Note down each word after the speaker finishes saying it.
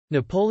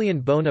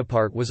Napoleon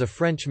Bonaparte was a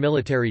French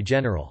military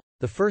general,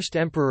 the first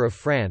emperor of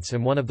France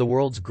and one of the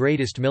world's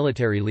greatest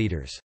military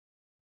leaders.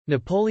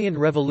 Napoleon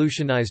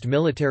revolutionized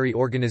military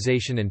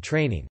organization and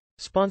training,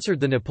 sponsored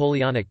the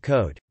Napoleonic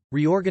Code,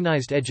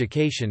 reorganized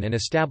education and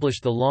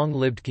established the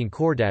long-lived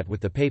concordat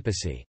with the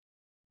papacy.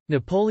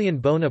 Napoleon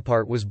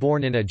Bonaparte was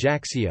born in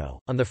Ajaccio,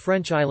 on the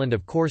French island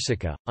of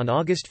Corsica, on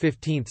August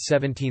 15,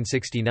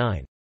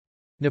 1769.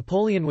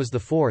 Napoleon was the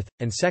fourth,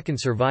 and second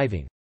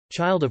surviving,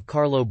 child of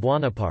Carlo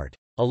Buonaparte,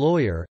 a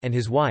lawyer, and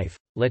his wife,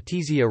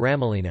 Letizia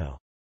Ramolino.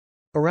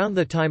 Around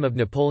the time of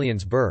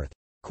Napoleon's birth,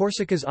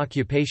 Corsica's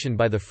occupation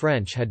by the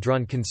French had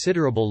drawn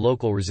considerable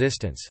local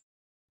resistance.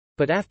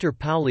 But after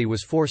Paoli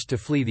was forced to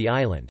flee the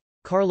island,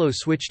 Carlo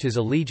switched his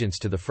allegiance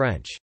to the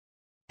French.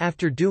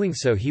 After doing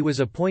so, he was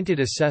appointed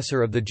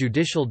assessor of the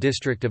judicial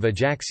district of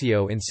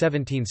Ajaccio in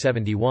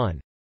 1771,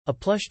 a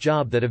plush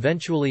job that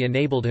eventually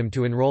enabled him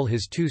to enroll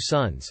his two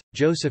sons,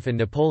 Joseph and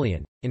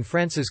Napoleon, in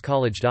France's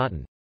College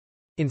d'Autun.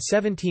 In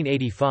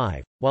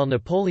 1785, while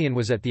Napoleon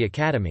was at the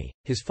academy,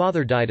 his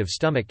father died of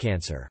stomach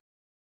cancer.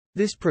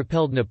 This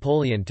propelled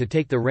Napoleon to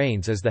take the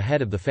reins as the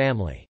head of the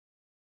family.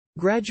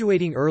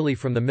 Graduating early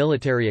from the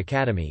military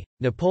academy,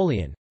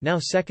 Napoleon, now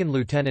second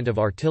lieutenant of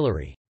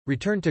artillery,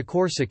 returned to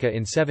Corsica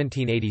in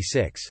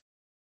 1786.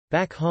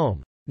 Back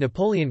home,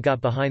 Napoleon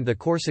got behind the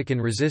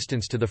Corsican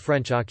resistance to the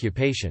French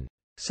occupation,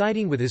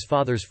 siding with his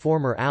father's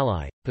former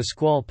ally,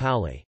 Pasquale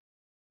Paoli.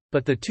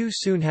 But the two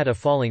soon had a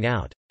falling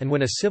out, and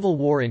when a civil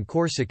war in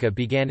Corsica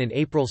began in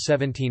April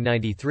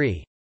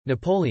 1793,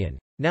 Napoleon,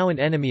 now an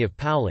enemy of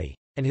Paoli,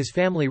 and his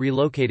family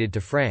relocated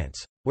to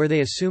France, where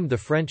they assumed the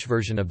French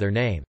version of their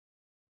name.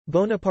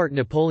 Bonaparte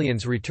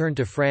Napoleon's return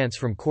to France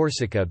from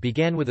Corsica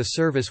began with a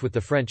service with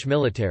the French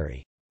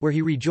military, where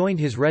he rejoined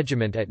his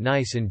regiment at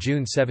Nice in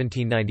June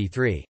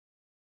 1793.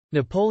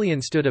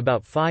 Napoleon stood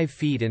about 5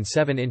 feet and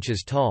 7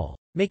 inches tall,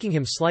 making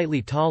him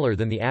slightly taller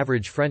than the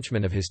average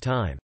Frenchman of his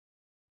time.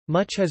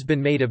 Much has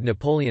been made of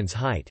Napoleon's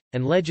height,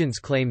 and legends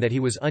claim that he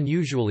was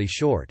unusually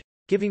short,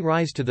 giving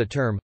rise to the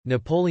term,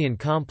 Napoleon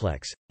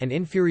complex, an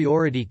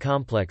inferiority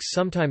complex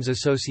sometimes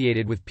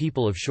associated with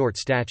people of short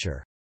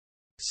stature.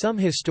 Some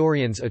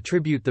historians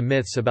attribute the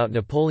myths about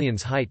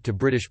Napoleon's height to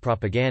British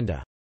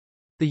propaganda.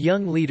 The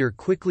young leader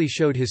quickly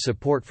showed his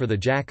support for the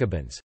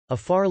Jacobins, a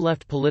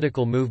far-left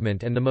political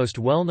movement and the most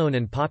well-known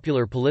and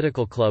popular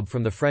political club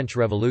from the French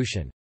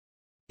Revolution.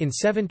 In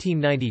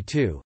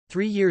 1792,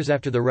 3 years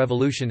after the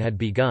revolution had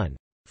begun,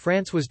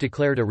 France was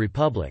declared a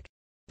republic.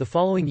 The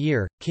following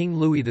year, King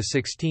Louis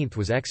XVI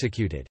was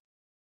executed.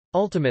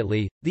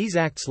 Ultimately, these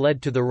acts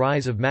led to the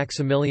rise of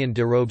Maximilien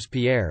de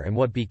Robespierre and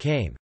what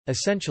became,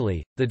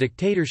 essentially, the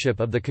dictatorship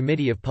of the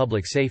Committee of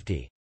Public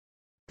Safety.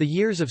 The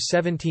years of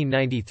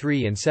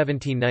 1793 and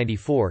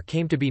 1794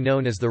 came to be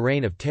known as the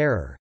Reign of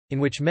Terror, in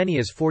which many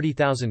as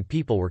 40,000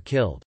 people were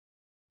killed.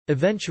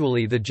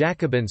 Eventually the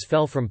Jacobins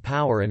fell from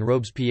power and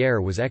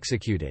Robespierre was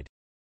executed.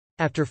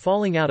 After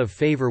falling out of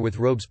favor with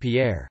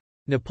Robespierre,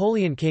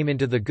 Napoleon came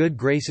into the good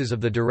graces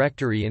of the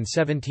Directory in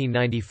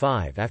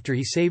 1795 after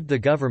he saved the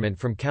government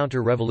from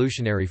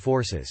counter-revolutionary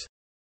forces.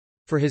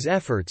 For his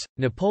efforts,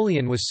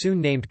 Napoleon was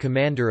soon named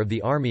commander of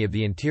the Army of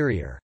the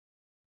Interior.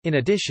 In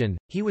addition,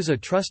 he was a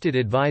trusted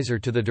advisor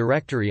to the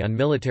Directory on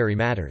military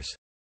matters.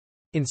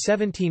 In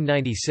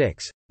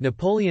 1796,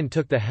 Napoleon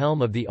took the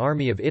helm of the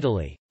Army of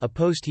Italy, a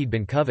post he'd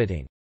been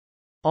coveting.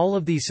 All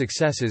of these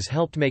successes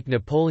helped make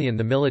Napoleon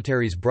the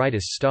military's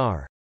brightest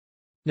star.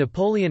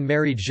 Napoleon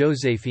married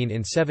Joséphine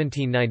in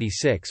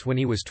 1796 when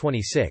he was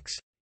 26.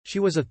 She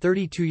was a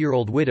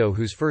 32-year-old widow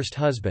whose first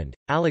husband,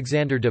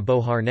 Alexander de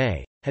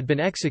Beauharnais, had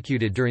been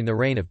executed during the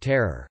Reign of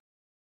Terror.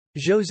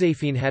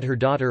 Joséphine had her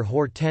daughter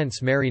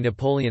Hortense marry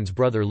Napoleon's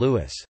brother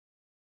Louis.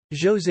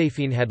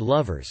 Joséphine had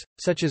lovers,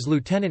 such as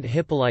Lieutenant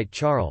Hippolyte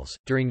Charles,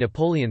 during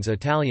Napoleon's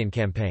Italian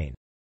campaign.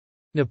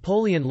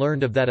 Napoleon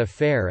learned of that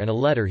affair and a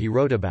letter he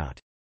wrote about.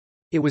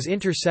 It was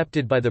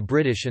intercepted by the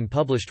British and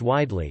published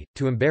widely,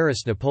 to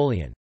embarrass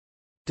Napoleon.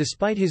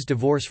 Despite his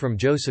divorce from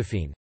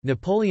Joséphine,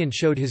 Napoleon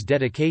showed his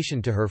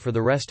dedication to her for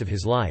the rest of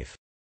his life.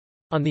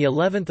 On the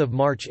 11th of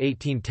March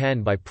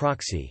 1810 by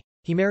proxy,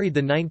 he married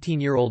the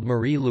 19-year-old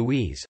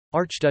Marie-Louise,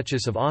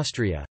 Archduchess of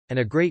Austria, and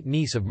a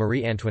great-niece of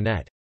Marie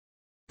Antoinette.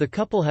 The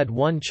couple had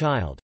one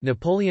child,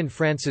 Napoleon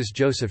Francis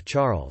Joseph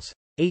Charles,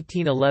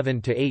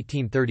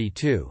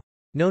 1811–1832,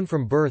 known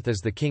from birth as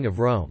the King of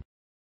Rome.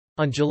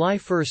 On July 1,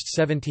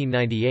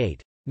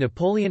 1798,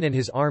 Napoleon and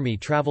his army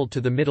traveled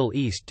to the Middle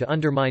East to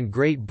undermine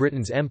Great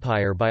Britain's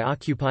empire by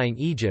occupying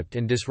Egypt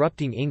and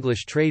disrupting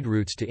English trade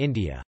routes to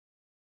India.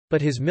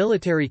 But his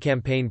military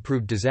campaign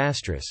proved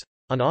disastrous.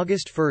 On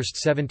August 1,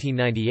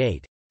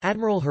 1798,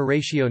 Admiral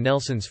Horatio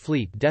Nelson's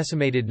fleet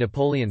decimated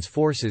Napoleon's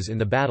forces in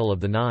the Battle of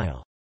the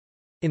Nile.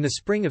 In the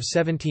spring of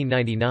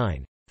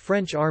 1799,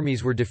 French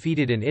armies were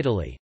defeated in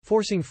Italy,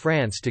 forcing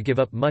France to give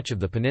up much of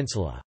the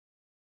peninsula.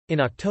 In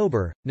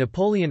October,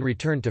 Napoleon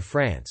returned to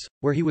France,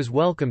 where he was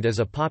welcomed as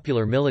a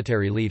popular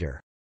military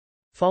leader.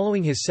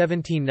 Following his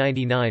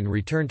 1799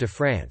 return to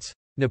France,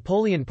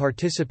 Napoleon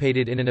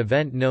participated in an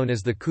event known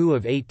as the Coup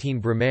of 18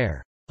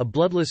 Brumaire, a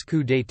bloodless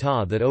coup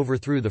d'état that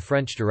overthrew the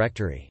French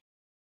Directory.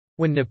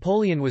 When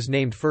Napoleon was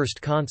named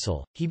first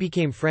consul, he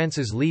became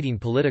France's leading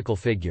political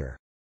figure.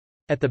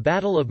 At the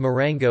Battle of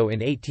Marengo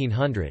in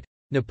 1800,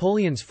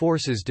 Napoleon's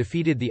forces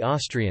defeated the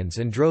Austrians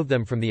and drove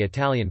them from the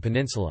Italian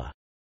peninsula.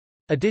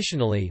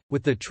 Additionally,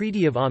 with the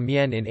Treaty of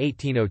Amiens in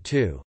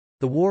 1802,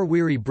 the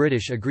war-weary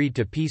British agreed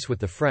to peace with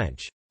the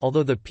French,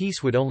 although the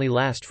peace would only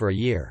last for a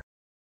year.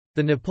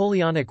 The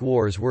Napoleonic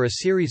Wars were a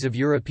series of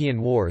European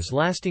wars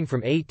lasting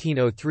from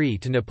 1803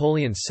 to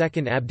Napoleon's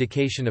second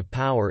abdication of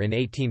power in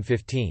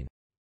 1815.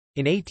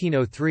 In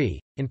 1803,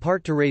 in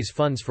part to raise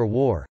funds for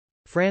war,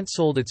 France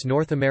sold its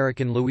North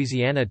American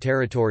Louisiana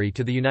Territory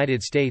to the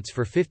United States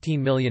for $15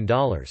 million,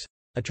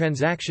 a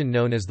transaction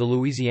known as the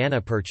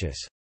Louisiana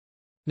Purchase.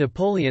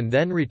 Napoleon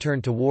then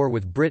returned to war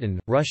with Britain,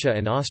 Russia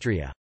and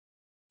Austria.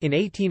 In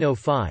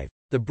 1805,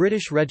 the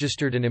British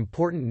registered an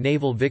important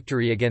naval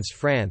victory against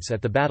France at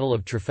the Battle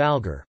of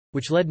Trafalgar,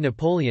 which led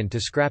Napoleon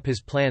to scrap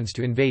his plans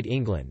to invade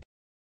England.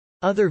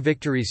 Other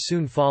victories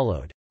soon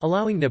followed,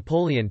 allowing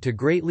Napoleon to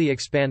greatly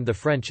expand the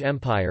French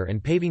Empire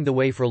and paving the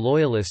way for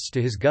loyalists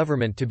to his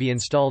government to be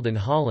installed in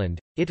Holland,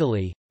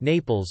 Italy,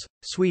 Naples,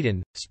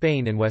 Sweden,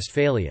 Spain and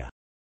Westphalia.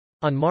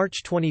 On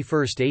March 21,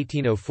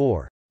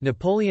 1804,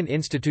 Napoleon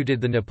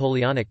instituted the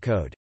Napoleonic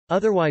Code,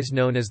 otherwise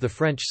known as the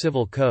French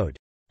Civil Code,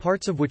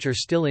 parts of which are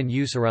still in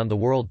use around the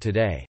world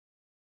today.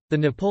 The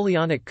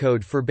Napoleonic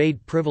Code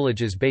forbade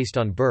privileges based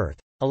on birth,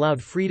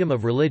 allowed freedom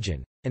of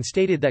religion, and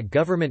stated that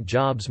government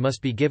jobs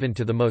must be given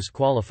to the most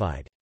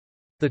qualified.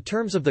 The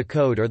terms of the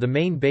code are the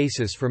main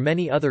basis for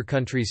many other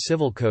countries'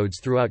 civil codes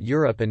throughout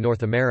Europe and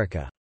North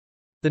America.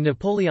 The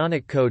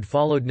Napoleonic Code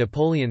followed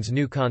Napoleon's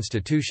new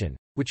constitution,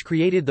 which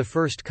created the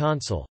first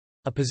consul,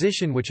 a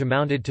position which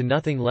amounted to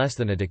nothing less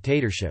than a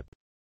dictatorship.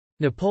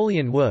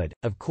 Napoleon would,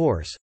 of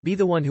course, be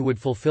the one who would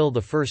fulfill the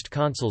first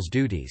consul's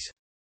duties.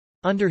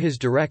 Under his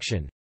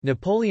direction,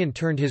 Napoleon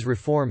turned his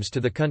reforms to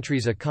the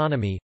country's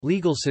economy,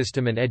 legal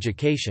system and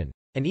education,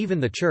 and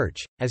even the Church,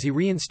 as he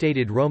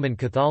reinstated Roman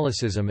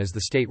Catholicism as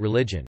the state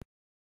religion.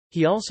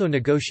 He also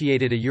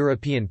negotiated a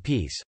European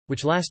peace,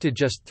 which lasted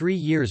just 3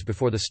 years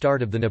before the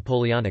start of the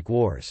Napoleonic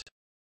Wars.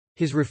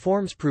 His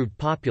reforms proved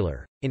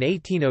popular. In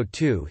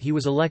 1802 he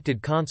was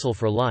elected consul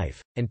for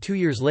life, and 2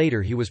 years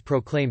later he was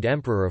proclaimed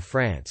Emperor of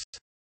France.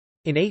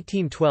 In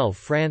 1812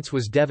 France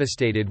was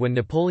devastated when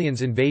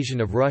Napoleon's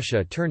invasion of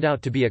Russia turned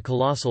out to be a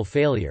colossal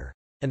failure,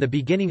 and the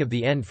beginning of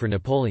the end for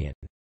Napoleon.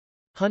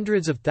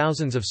 Hundreds of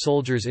thousands of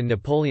soldiers in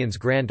Napoleon's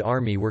Grand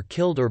Army were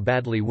killed or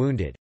badly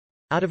wounded.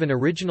 Out of an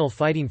original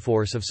fighting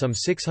force of some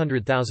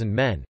 600,000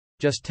 men,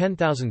 just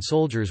 10,000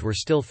 soldiers were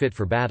still fit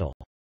for battle.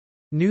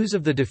 News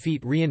of the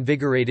defeat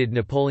reinvigorated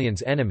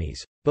Napoleon's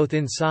enemies, both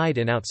inside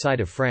and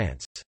outside of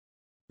France.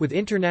 With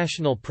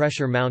international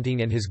pressure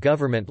mounting and his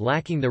government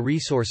lacking the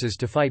resources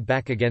to fight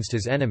back against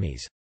his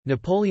enemies,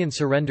 Napoleon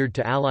surrendered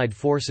to Allied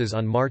forces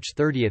on March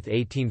 30,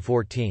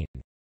 1814.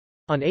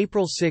 On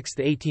April 6,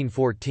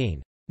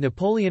 1814,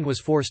 Napoleon was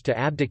forced to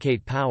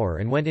abdicate power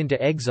and went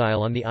into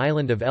exile on the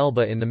island of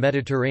Elba in the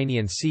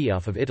Mediterranean Sea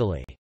off of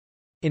Italy.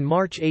 In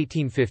March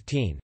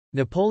 1815,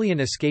 Napoleon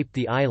escaped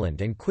the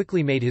island and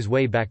quickly made his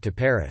way back to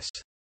Paris.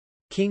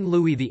 King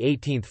Louis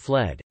XVIII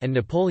fled, and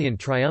Napoleon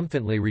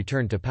triumphantly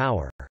returned to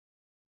power.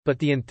 But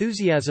the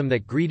enthusiasm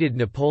that greeted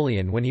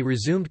Napoleon when he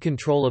resumed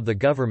control of the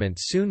government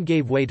soon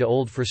gave way to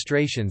old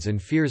frustrations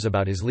and fears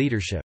about his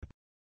leadership.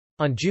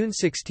 On June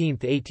 16,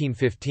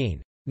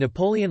 1815,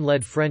 Napoleon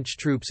led French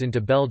troops into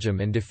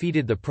Belgium and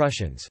defeated the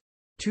Prussians.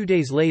 2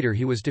 days later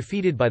he was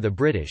defeated by the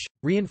British,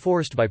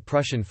 reinforced by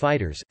Prussian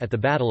fighters, at the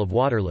Battle of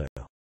Waterloo.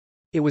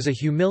 It was a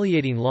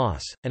humiliating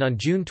loss, and on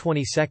June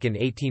 22,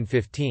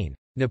 1815,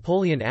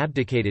 Napoleon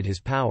abdicated his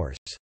powers.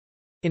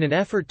 In an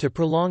effort to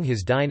prolong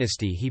his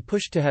dynasty he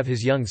pushed to have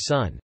his young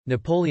son,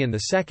 Napoleon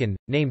II,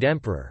 named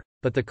emperor,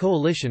 but the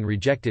coalition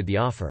rejected the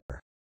offer.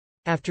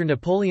 After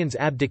Napoleon's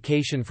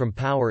abdication from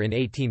power in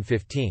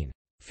 1815,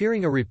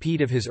 fearing a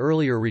repeat of his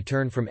earlier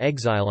return from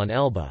exile on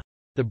Elba,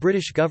 the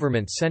British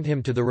government sent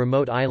him to the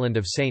remote island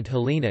of St.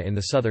 Helena in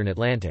the southern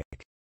Atlantic.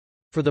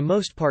 For the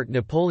most part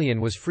Napoleon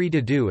was free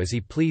to do as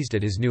he pleased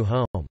at his new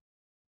home.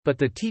 But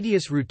the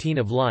tedious routine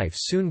of life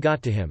soon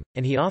got to him,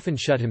 and he often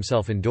shut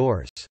himself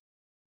indoors.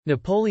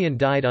 Napoleon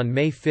died on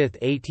May 5,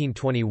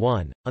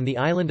 1821, on the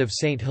island of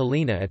St.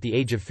 Helena at the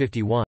age of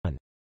 51.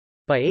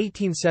 By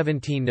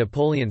 1817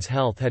 Napoleon's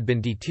health had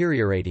been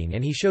deteriorating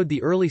and he showed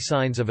the early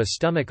signs of a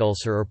stomach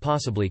ulcer or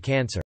possibly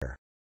cancer.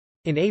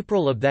 In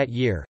April of that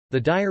year,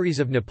 the diaries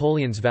of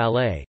Napoleon's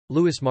valet,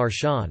 Louis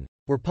Marchand,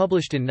 were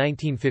published in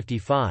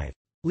 1955,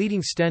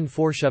 leading Sten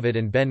Forshoved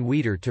and Ben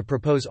Weider to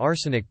propose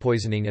arsenic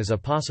poisoning as a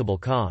possible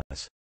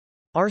cause.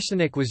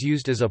 Arsenic was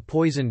used as a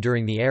poison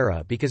during the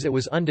era because it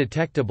was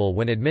undetectable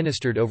when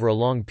administered over a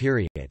long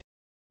period.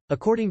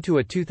 According to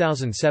a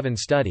 2007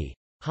 study,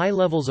 high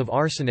levels of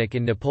arsenic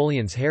in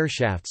Napoleon's hair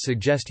shafts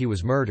suggest he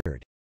was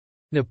murdered.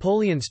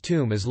 Napoleon's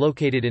tomb is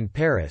located in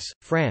Paris,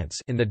 France,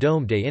 in the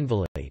Dôme des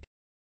Invalides.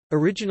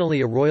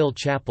 Originally a royal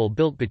chapel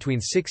built between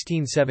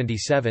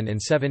 1677 and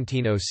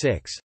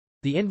 1706,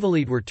 The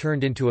Invalides were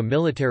turned into a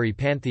military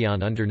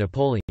pantheon under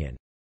Napoleon.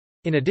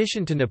 In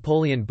addition to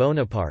Napoleon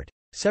Bonaparte,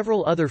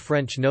 several other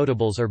French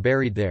notables are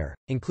buried there,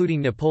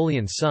 including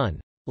Napoleon's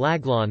son,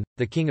 L'Aiglon,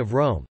 the King of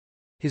Rome,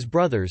 his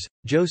brothers,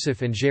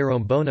 Joseph and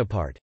Jérôme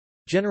Bonaparte,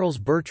 generals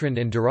Bertrand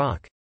and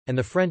Duroc, and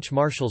the French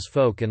marshals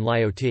Foch and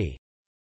Lyautey.